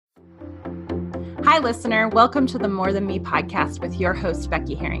Hi, listener. Welcome to the More Than Me podcast with your host,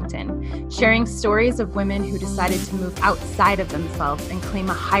 Becky Herrington, sharing stories of women who decided to move outside of themselves and claim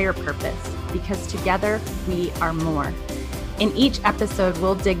a higher purpose, because together we are more. In each episode,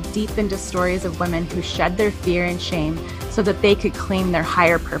 we'll dig deep into stories of women who shed their fear and shame so that they could claim their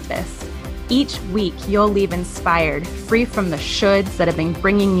higher purpose. Each week, you'll leave inspired, free from the shoulds that have been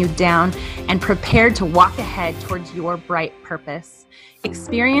bringing you down, and prepared to walk ahead towards your bright purpose.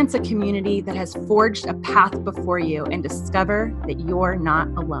 Experience a community that has forged a path before you and discover that you're not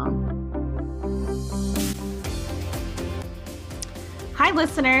alone. Hi,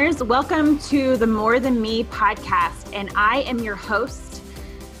 listeners. Welcome to the More Than Me podcast, and I am your host,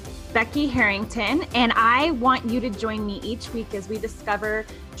 Becky Herrington, and I want you to join me each week as we discover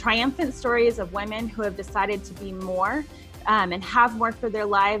triumphant stories of women who have decided to be more and have more for their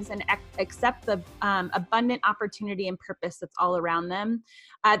lives and accept the abundant opportunity and purpose that's all around them.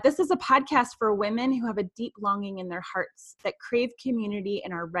 This is a podcast for women who have a deep longing in their hearts, that crave community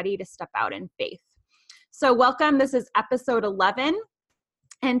and are ready to step out in faith. So welcome. This is episode 11.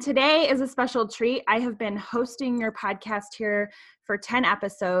 And today is a special treat. I have been hosting your podcast here for 10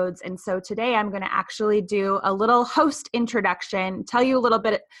 episodes. And so today I'm going to actually do a little host introduction, tell you a little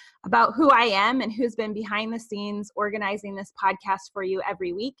bit about who I am and who's been behind the scenes organizing this podcast for you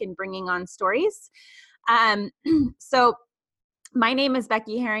every week and bringing on stories. So my name is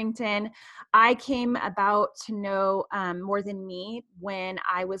Becky Herrington. I came about to know More Than Me when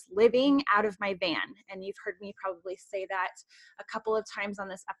I was living out of my van. And you've heard me probably say that a couple of times on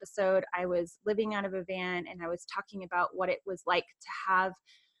this episode. I was living out of a van and I was talking about what it was like to have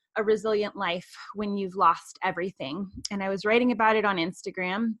a resilient life when you've lost everything. And I was writing about it on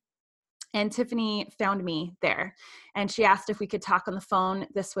Instagram. And Tiffany found me there. And she asked if we could talk on the phone.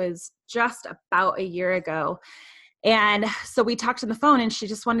 This was just about a year ago. And so we talked on the phone and she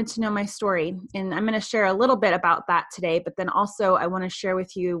just wanted to know my story. And I'm going to share a little bit about that today, but then also I want to share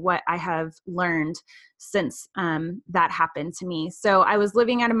with you what I have learned since that happened to me. So I was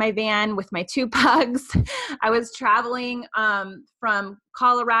living out of my van with my two pugs. I was traveling from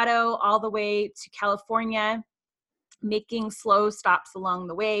Colorado all the way to California, making slow stops along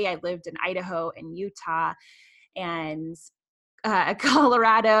the way. I lived in Idaho and Utah and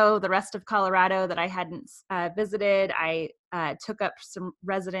Colorado, the rest of Colorado that I hadn't visited. I took up some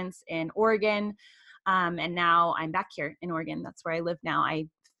residence in Oregon, and now I'm back here in Oregon. That's where I live now. I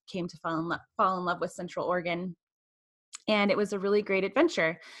came to fall in love with Central Oregon, and it was a really great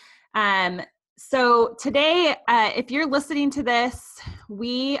adventure. So today, if you're listening to this,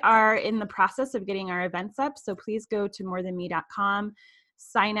 we are in the process of getting our events up. So please go to morethanme.com.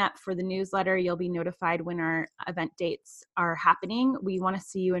 Sign up for the newsletter. You'll be notified when our event dates are happening. We want to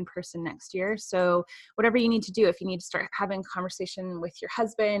see you in person next year. So whatever you need to do, if you need to start having a conversation with your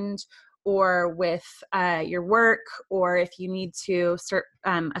husband or with your work, or if you need to start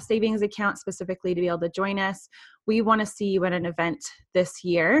a savings account specifically to be able to join us, we want to see you at an event this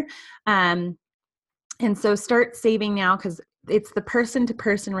year. And so start saving now, because it's the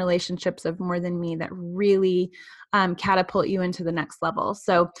person-to-person relationships of More Than Me that really catapult you into the next level.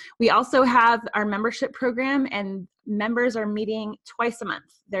 So we also have our membership program, and members are meeting twice a month.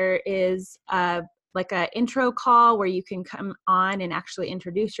 There is like an intro call where you can come on and actually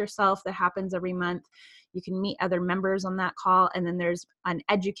introduce yourself. That happens every month. You can meet other members on that call. And then there's an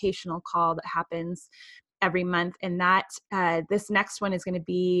educational call that happens every month. And that this next one is going to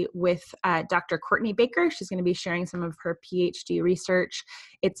be with Dr. Courtney Baker. She's going to be sharing some of her PhD research.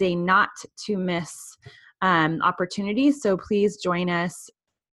 It's a not to miss opportunity. So please join us.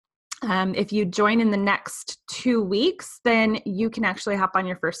 If you join in the next 2 weeks, then you can actually hop on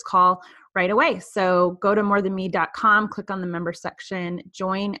your first call right away. So go to morethanme.com, click on the member section,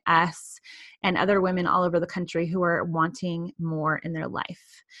 join us and other women all over the country who are wanting more in their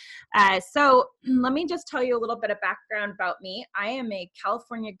life. So let me just tell you a little bit of background about me. I am a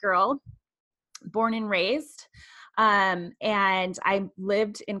California girl, born and raised, and I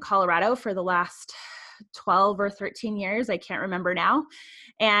lived in Colorado for the last 12 or 13 years. I can't remember now.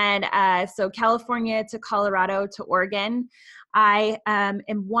 And so California to Colorado to Oregon. I am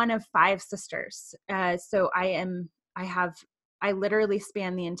one of 5 sisters. So I literally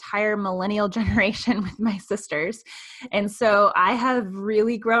span the entire millennial generation with my sisters. And so I have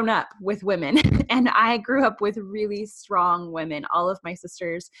really grown up with women, and I grew up with really strong women. All of my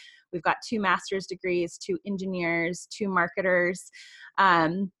sisters, we've got 2 master's degrees, 2 engineers, 2 marketers,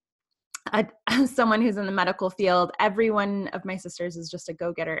 someone who's in the medical field. Every one of my sisters is just a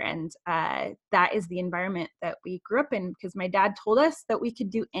go-getter. And that is the environment that we grew up in, because my dad told us that we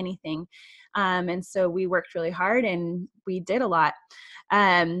could do anything. And so we worked really hard and we did a lot.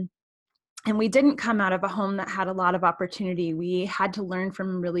 And we didn't come out of a home that had a lot of opportunity. We had to learn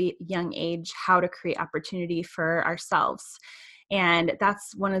from a really young age how to create opportunity for ourselves. And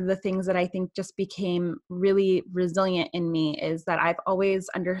that's one of the things that I think just became really resilient in me, is that I've always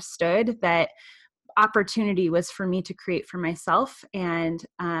understood that opportunity was for me to create for myself. And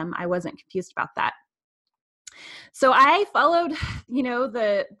I wasn't confused about that. So I followed,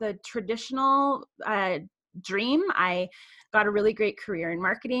 the traditional dream. I got a really great career in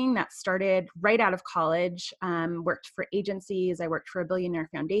marketing that started right out of college. Worked for agencies. I worked for a billionaire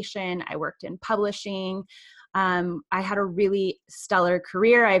foundation. I worked in publishing. I had a really stellar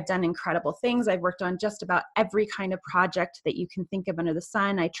career. I've done incredible things. I've worked on just about every kind of project that you can think of under the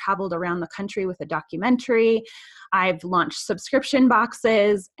sun. I traveled around the country with a documentary. I've launched subscription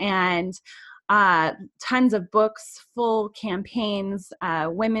boxes and tons of books, full campaigns,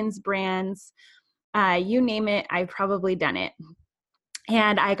 women's brands, you name it, I've probably done it.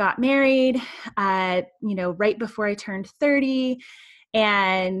 And I got married, right before I turned 30.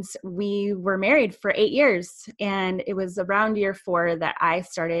 And we were married for 8 years. And it was around year 4 that I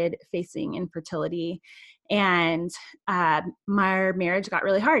started facing infertility. And my marriage got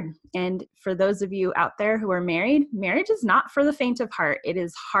really hard. And for those of you out there who are married, marriage is not for the faint of heart. It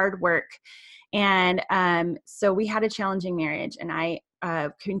is hard work. And so we had a challenging marriage, and I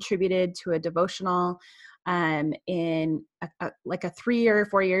contributed to a devotional in like a 3 or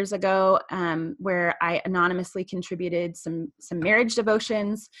 4 years ago, where I anonymously contributed some marriage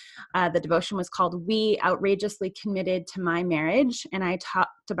devotions. The devotion was called "We Outrageously Committed to My Marriage," and I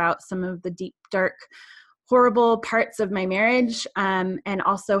talked about some of the deep, dark, horrible parts of my marriage, and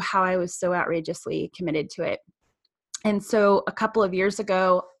also how I was so outrageously committed to it. And so a couple of years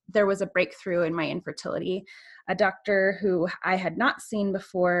ago, there was a breakthrough in my infertility. A doctor who I had not seen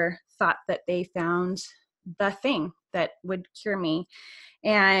before thought that they found the thing that would cure me.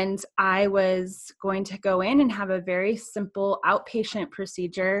 And I was going to go in and have a very simple outpatient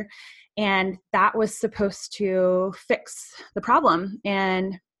procedure. And that was supposed to fix the problem.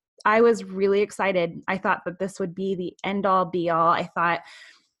 And I was really excited. I thought that this would be the end all be all. I thought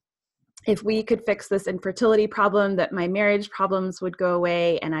if we could fix this infertility problem, that my marriage problems would go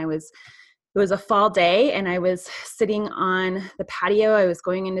away. And it was a fall day, and I was sitting on the patio. I was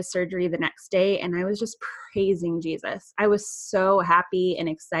going into surgery the next day, and I was just praising Jesus. I was so happy and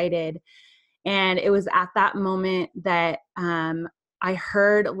excited. And it was at that moment that I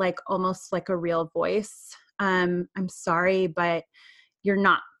heard almost like a real voice. I'm sorry, but you're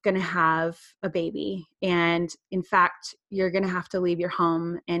not going to have a baby. And in fact, you're going to have to leave your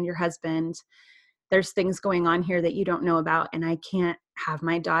home and your husband. There's things going on here that you don't know about, and I can't have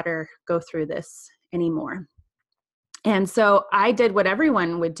my daughter go through this anymore. And so I did what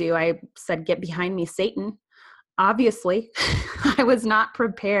everyone would do. I said, "Get behind me, Satan." Obviously, I was not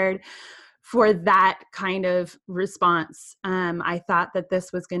prepared for that kind of response. I thought that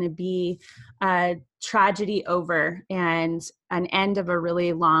this was going to be a tragedy over and an end of a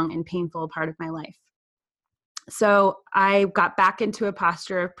really long and painful part of my life. So I got back into a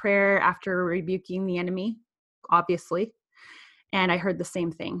posture of prayer after rebuking the enemy, obviously. And I heard the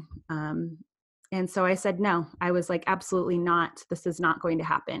same thing. And so I said, no. I was like, absolutely not. This is not going to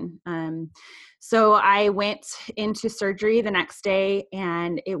happen. So I went into surgery the next day,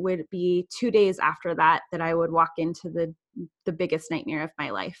 and it would be 2 days after that I would walk into the biggest nightmare of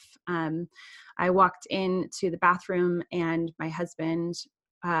my life. I walked into the bathroom, and my husband,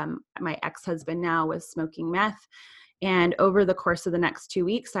 my ex-husband now, was smoking meth. And over the course of the next 2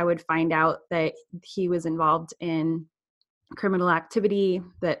 weeks, I would find out that he was involved in criminal activity,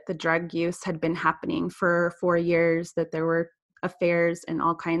 that the drug use had been happening for 4 years, that there were affairs and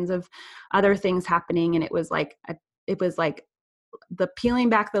all kinds of other things happening. And it was like the peeling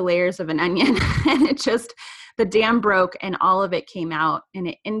back the layers of an onion, and the dam broke and all of it came out. And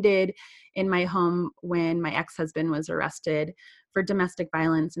it ended in my home when my ex-husband was arrested for domestic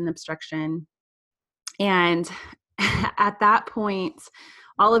violence and obstruction. And at that point,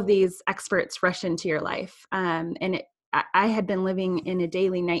 all of these experts rush into your life. I had been living in a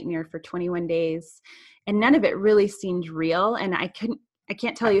daily nightmare for 21 days, and none of it really seemed real. And I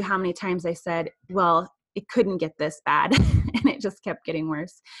can't tell you how many times I said, well, it couldn't get this bad. And it just kept getting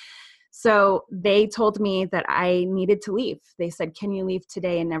worse. So they told me that I needed to leave. They said, can you leave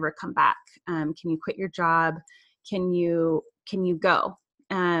today and never come back? Can you quit your job? Can you go?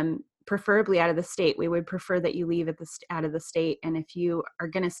 Preferably out of the state. We would prefer that you leave out of the state. And if you are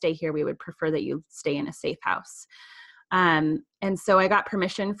going to stay here, we would prefer that you stay in a safe house. And so I got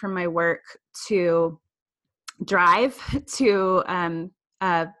permission from my work to drive to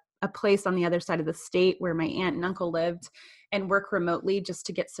a place on the other side of the state where my aunt and uncle lived. and work remotely just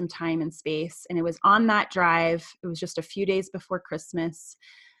to get some time and space. And it was on that drive, it was just a few days before Christmas,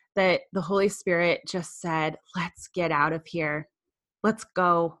 that the Holy Spirit just said, let's get out of here. Let's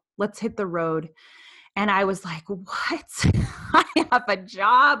go. Let's hit the road. And I was like, what? I have a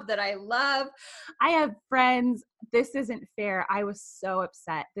job that I love. I have friends. This isn't fair. I was so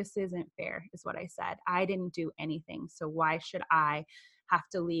upset. This isn't fair, is what I said. I didn't do anything. So why should I have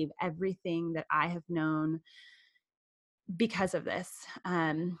to leave everything that I have known because of this?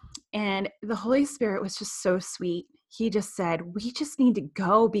 And the Holy Spirit was just so sweet. He just said, we just need to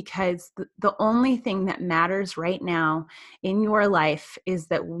go, because the only thing that matters right now in your life is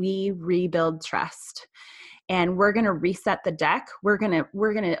that we rebuild trust. And we're going to reset the deck. We're going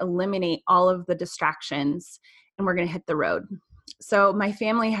to eliminate all of the distractions, and we're going to hit the road. So my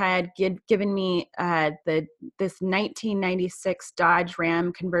family had given me this 1996 Dodge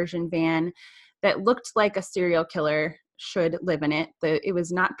Ram conversion van that looked like a serial killer should live in it. It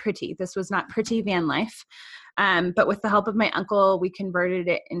was not pretty. This was not pretty van life. But with the help of my uncle, we converted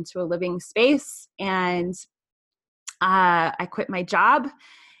it into a living space. And I quit my job,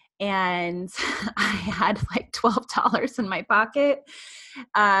 and I had like $12 in my pocket.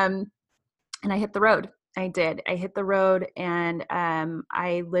 And I hit the road. I did. I hit the road, and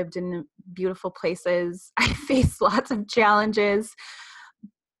I lived in beautiful places. I faced lots of challenges.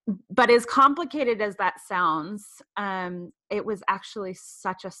 But as complicated as that sounds, it was actually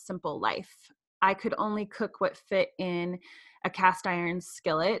such a simple life. I could only cook what fit in a cast iron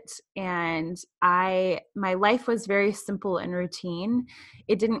skillet, and my life was very simple and routine.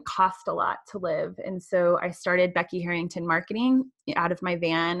 It didn't cost a lot to live. And so I started Becky Herrington Marketing out of my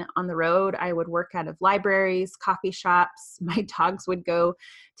van on the road. I would work out of libraries, coffee shops. My dogs would go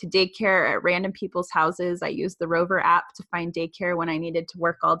to daycare at random people's houses. I used the Rover app to find daycare when I needed to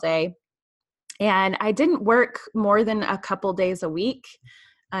work all day. And I didn't work more than a couple days a week.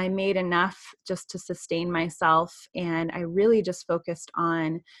 I made enough just to sustain myself. And I really just focused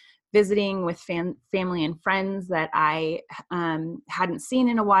on visiting with family and friends that I hadn't seen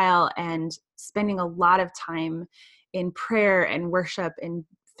in a while, and spending a lot of time in prayer and worship, and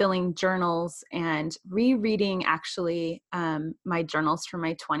filling journals, and rereading actually my journals from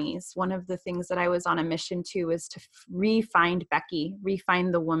my 20s. One of the things that I was on a mission to was to re-find Becky,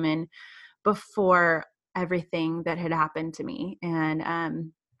 re-find the woman before everything that had happened to me.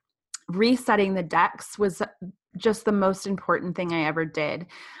 And resetting the decks was just the most important thing I ever did.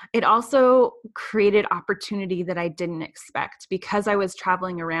 It also created opportunity that I didn't expect, because I was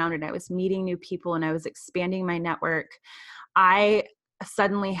traveling around and I was meeting new people and I was expanding my network. I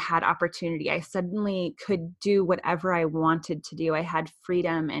suddenly had opportunity. I suddenly could do whatever I wanted to do. I had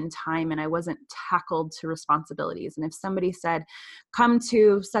freedom and time, and I wasn't tackled to responsibilities. And if somebody said, come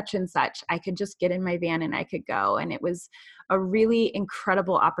to such and such, I could just get in my van and I could go. And it was a really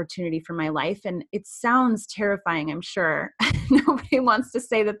incredible opportunity for my life. And it sounds terrifying, I'm sure. Nobody wants to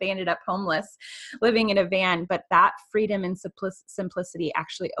say that they ended up homeless living in a van, but that freedom and simplicity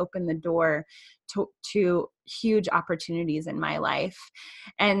actually opened the door to huge opportunities in my life.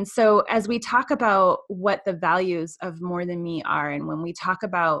 And so as we talk about what the values of More Than Me are, and when we talk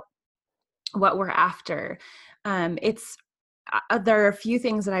about what we're after, there are a few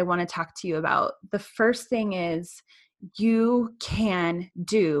things that I want to talk to you about. The first thing is, you can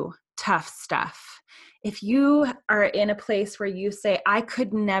do tough stuff. If you are in a place where you say, I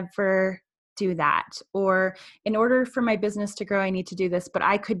could never do that, or in order for my business to grow, I need to do this, but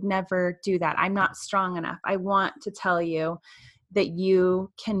I could never do that, I'm not strong enough, I want to tell you that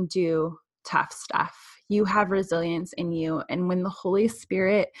you can do tough stuff. You have resilience in you. And when the Holy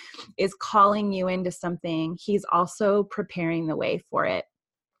Spirit is calling you into something, He's also preparing the way for it.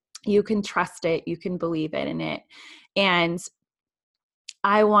 You can trust it. You can believe it in it. And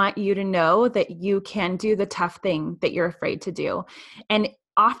I want you to know that you can do the tough thing that you're afraid to do. And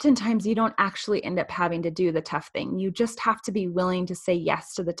oftentimes you don't actually end up having to do the tough thing. You just have to be willing to say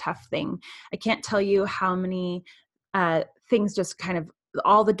yes to the tough thing. I can't tell you how many things just kind of,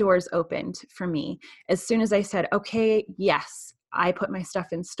 all the doors opened for me. As soon as I said, okay, yes, I put my stuff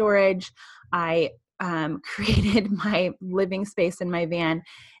in storage. I created my living space in my van,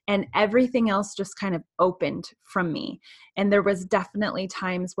 and everything else just kind of opened from me. And there was definitely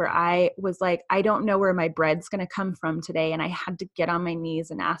times where I was like, I don't know where my bread's going to come from today. And I had to get on my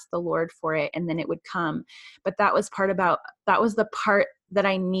knees and ask the Lord for it. And then it would come. But that was the part that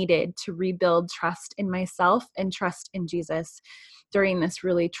I needed to rebuild trust in myself and trust in Jesus during this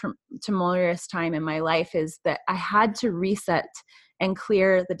really tumultuous time in my life, is that I had to reset and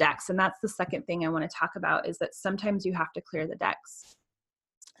clear the decks. And that's the second thing I want to talk about, is that sometimes you have to clear the decks.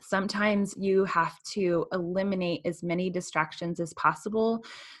 Sometimes you have to eliminate as many distractions as possible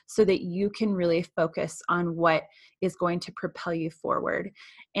so that you can really focus on what is going to propel you forward.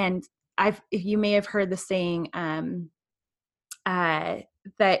 And you may have heard the saying,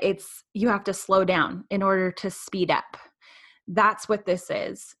 that you have to slow down in order to speed up. That's what this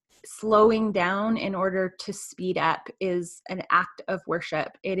is. Slowing down in order to speed up is an act of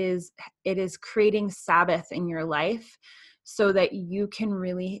worship. It is creating Sabbath in your life so that you can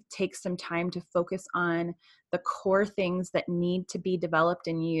really take some time to focus on the core things that need to be developed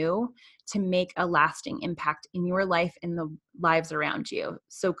in you to make a lasting impact in your life and the lives around you.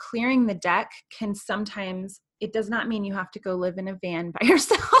 So clearing the deck can sometimes, it does not mean you have to go live in a van by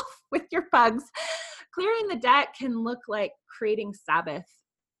yourself with your pugs. Clearing the deck can look like creating Sabbath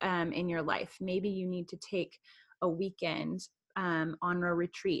in your life. Maybe you need to take a weekend on a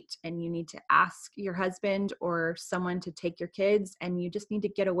retreat and you need to ask your husband or someone to take your kids, and you just need to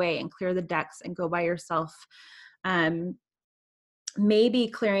get away and clear the decks and go by yourself. Maybe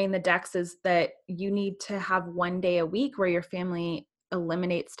clearing the decks is that you need to have one day a week where your family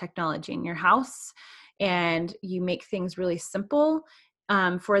eliminates technology in your house and you make things really simple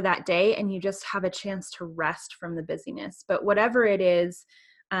for that day, and you just have a chance to rest from the busyness. But whatever it is,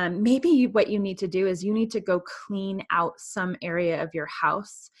 maybe what you need to do is you need to go clean out some area of your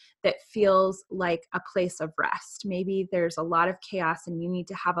house that feels like a place of rest. Maybe there's a lot of chaos and you need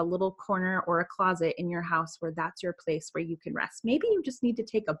to have a little corner or a closet in your house where that's your place where you can rest. Maybe you just need to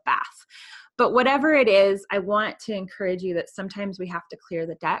take a bath. But whatever it is, I want to encourage you that sometimes we have to clear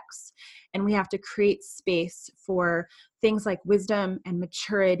the decks and we have to create space for things like wisdom and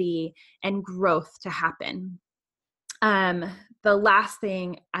maturity and growth to happen. The last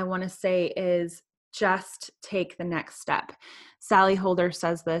thing I want to say is just take the next step. Sally Holder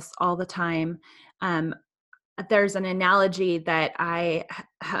says this all the time. There's an analogy that I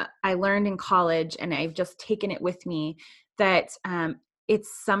learned in college, and I've just taken it with me, that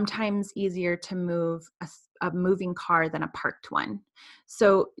it's sometimes easier to move a moving car than a parked one.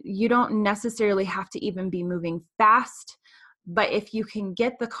 So you don't necessarily have to even be moving fast, but if you can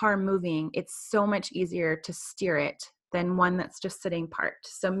get the car moving, it's so much easier to steer it than one that's just sitting parked.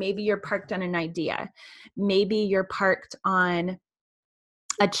 So maybe you're parked on an idea. Maybe you're parked on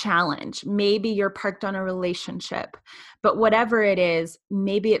a challenge. Maybe you're parked on a relationship. But whatever it is,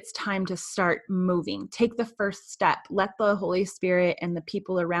 maybe it's time to start moving. Take the first step. Let the Holy Spirit and the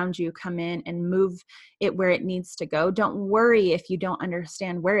people around you come in and move it where it needs to go. Don't worry if you don't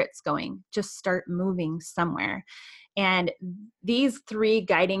understand where it's going. Just start moving somewhere. And these three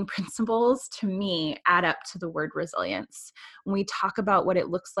guiding principles to me add up to the word resilience. When we talk about what it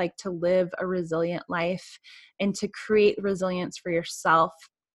looks like to live a resilient life and to create resilience for yourself,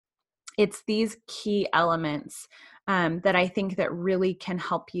 it's these key elements that I think that really can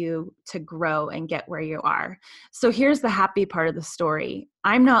help you to grow and get where you are. So here's the happy part of the story.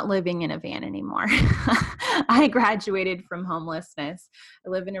 I'm not living in a van anymore. I graduated from homelessness. I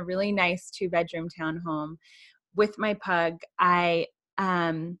live in a really nice 2-bedroom townhome with my pug. I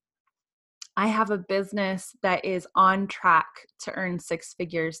have a business that is on track to earn 6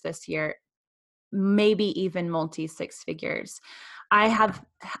 figures this year, maybe even multi 6 figures. I have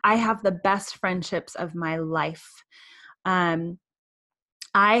the best friendships of my life. I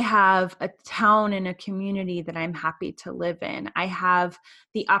have a town and a community that I'm happy to live in. I have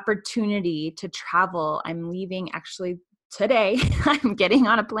the opportunity to travel. I'm leaving actually today. I'm getting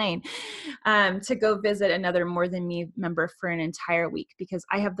on a plane to go visit another More Than Me member for an entire week because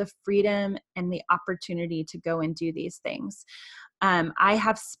I have the freedom and the opportunity to go and do these things. I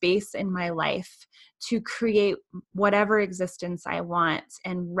have space in my life to create whatever existence I want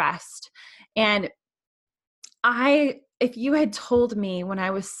and rest. And if you had told me when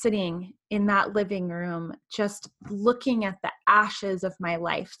I was sitting in that living room, just looking at the ashes of my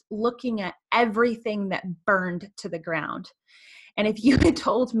life, looking at everything that burned to the ground, and if you had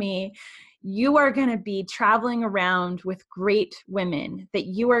told me you are going to be traveling around with great women, that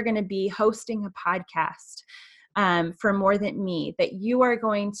you are going to be hosting a podcast for More Than Me, that you are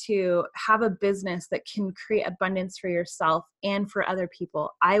going to have a business that can create abundance for yourself and for other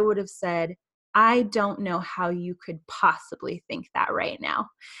people, I would have said, I don't know how you could possibly think that right now.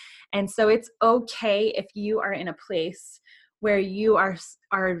 And so it's okay if you are in a place where you are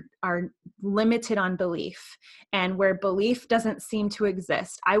limited on belief and where belief doesn't seem to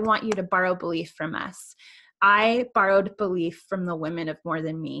exist. I want you to borrow belief from us. I borrowed belief from the women of More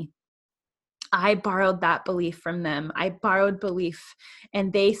Than Me. I borrowed that belief from them. I borrowed belief,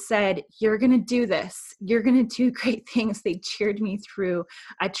 and they said, you're going to do this. You're going to do great things. They cheered me through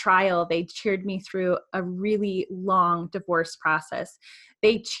a trial. They cheered me through a really long divorce process.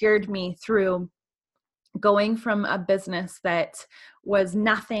 They cheered me through going from a business that was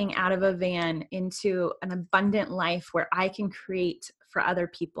nothing out of a van into an abundant life where I can create for other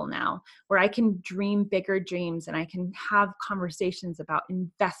people now, where I can dream bigger dreams and I can have conversations about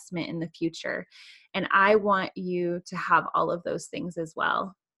investment in the future. And I want you to have all of those things as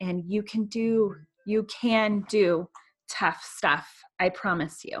well. And you can do tough stuff. I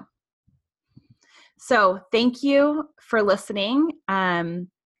promise you. So thank you for listening.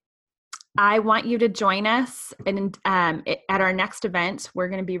 I want you to join us at our next event. We're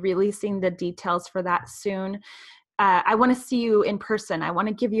going to be releasing the details for that soon. I want to see you in person. I want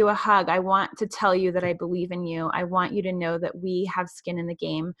to give you a hug. I want to tell you that I believe in you. I want you to know that we have skin in the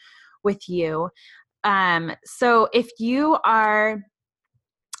game with you. So if you are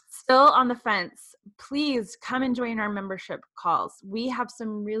still on the fence, please come and join our membership calls. We have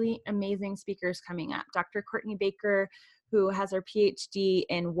some really amazing speakers coming up. Dr. Courtney Baker, who has her PhD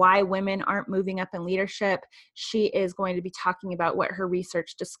in why women aren't moving up in leadership. She is going to be talking about what her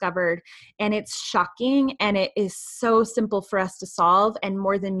research discovered. And it's shocking, and it is so simple for us to solve, and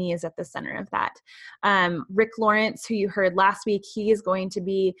More Than Me is at the center of that. Rick Lawrence, who you heard last week, he is going to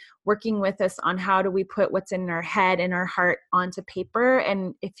be working with us on how do we put what's in our head and our heart onto paper.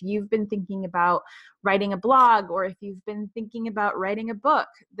 And if you've been thinking about writing a blog, or if you've been thinking about writing a book,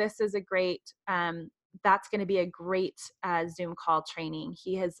 this is a great that's going to be a great Zoom call training.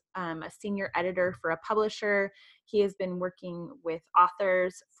 He is a senior editor for a publisher. He has been working with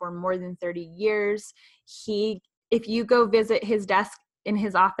authors for more than 30 years. If you go visit his desk in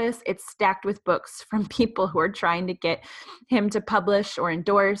his office, it's stacked with books from people who are trying to get him to publish or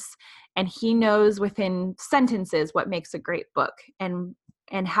endorse. And he knows within sentences what makes a great book and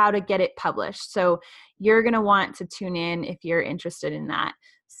how to get it published. So you're going to want to tune in if you're interested in that.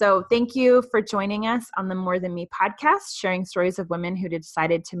 So thank you for joining us on the More Than Me podcast, sharing stories of women who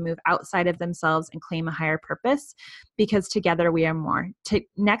decided to move outside of themselves and claim a higher purpose, because together we are more.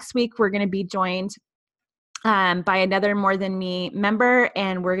 Next week, we're going to be joined by another More Than Me member,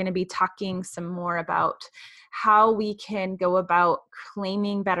 and we're going to be talking some more about how we can go about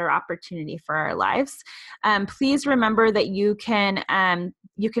claiming better opportunity for our lives. Please remember that you can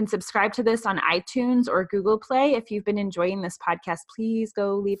subscribe to this on iTunes or Google Play. If you've been enjoying this podcast, please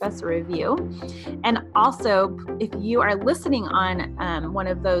go leave us a review. And also, if you are listening on one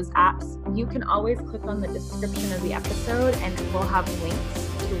of those apps, you can always click on the description of the episode, and we'll have links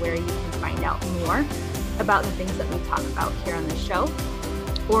to where you can find out more about the things that we talk about here on the show.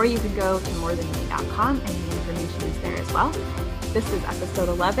 Or you can go to morethanme.com, and the information is there as well. This is episode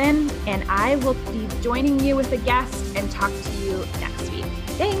 11, and I will be joining you with a guest and talk to you next week.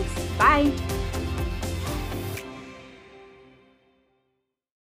 Thanks. Bye.